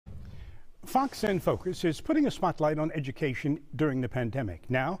Fox in Focus is putting a spotlight on education during the pandemic.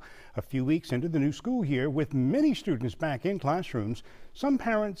 Now, a few weeks into the new school year, with many students back in classrooms, some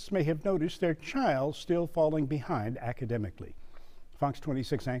parents may have noticed their child still falling behind academically. Fox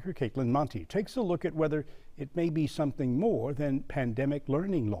 26 anchor Kaitlin Monte takes a look at whether it may be something more than pandemic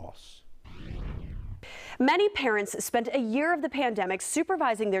learning loss. Many parents spent a year of the pandemic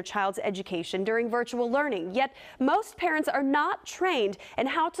supervising their child's education during virtual learning, yet most parents are not trained in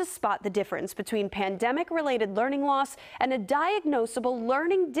how to spot the difference between pandemic-related learning loss and a diagnosable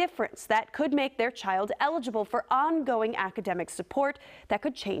learning difference that could make their child eligible for ongoing academic support that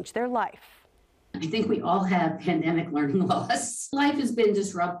could change their life. I think we all have pandemic learning loss. Life has been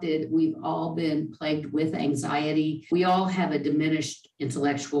disrupted. We've all been plagued with anxiety. We all have a diminished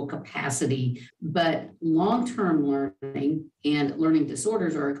intellectual capacity, but long-term learning and learning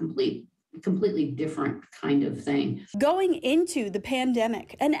disorders are a completely different kind of thing. Going into the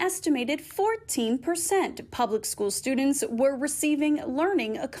pandemic, an estimated 14% public school students were receiving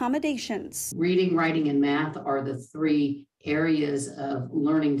learning accommodations. Reading, writing, and math are the three areas of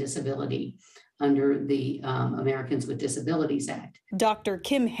learning disability under the Americans with Disabilities Act. Dr.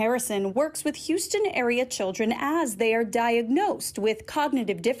 Kim Harrison works with Houston area children as they are diagnosed with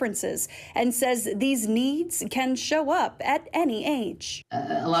cognitive differences and says these needs can show up at any age.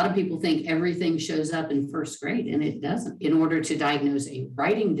 A lot of people think everything shows up in first grade, and it doesn't. In order to diagnose a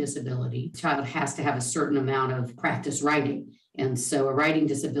writing disability, the child has to have a certain amount of practice writing. And so a writing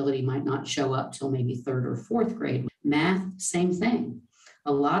disability might not show up till maybe third or fourth grade. Math, same thing.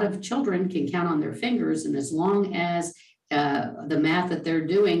 A lot of children can count on their fingers, and as long as the math that they're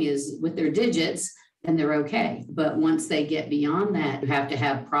doing is with their digits, then they're okay. But once they get beyond that, you have to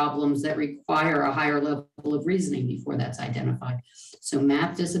have problems that require a higher level of reasoning before that's identified. So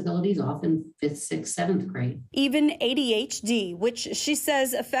math disabilities often 5th, 6th, 7th grade. Even ADHD, which she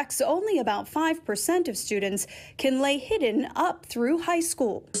says affects only about 5% of students, can lay hidden up through high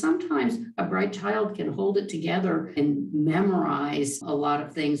school. Sometimes a bright child can hold it together and memorize a lot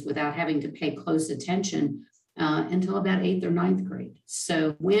of things without having to pay close attention until about 8th or 9th grade.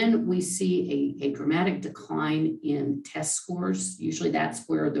 So when we see a dramatic decline in test scores, usually that's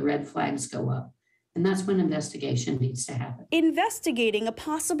where the red flags go up. And that's when investigation needs to happen. Investigating a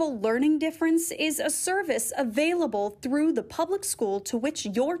possible learning difference is a service available through the public school to which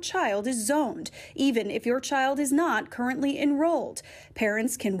your child is zoned, even if your child is not currently enrolled.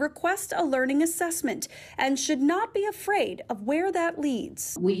 Parents can request a learning assessment and should not be afraid of where that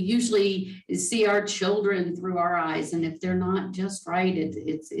leads. We usually see our children through our eyes, and if they're not just right,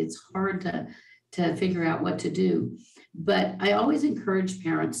 it's hard to figure out what to do. But I always encourage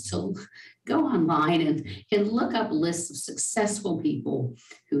parents to go online and look up lists of successful people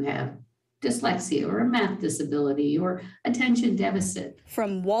who have dyslexia or a math disability or attention deficit.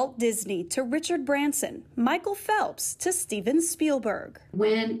 From Walt Disney to Richard Branson, Michael Phelps to Steven Spielberg.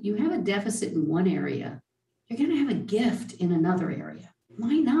 When you have a deficit in one area, you're going to have a gift in another area. It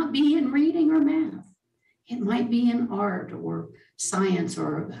might not be in reading or math. It might be in art or science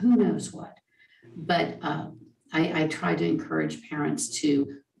or who knows what. But I try to encourage parents to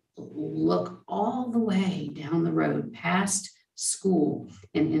look all the way down the road past school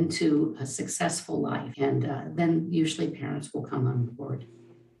and into a successful life. And then usually parents will come on board.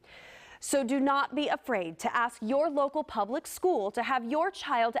 So do not be afraid to ask your local public school to have your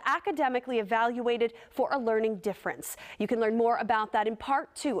child academically evaluated for a learning difference. You can learn more about that in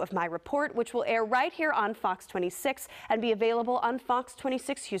part 2 of my report, which will air right here on Fox 26 and be available on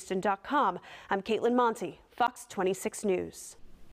fox26houston.com. I'm Kaitlin Monte, Fox 26 News.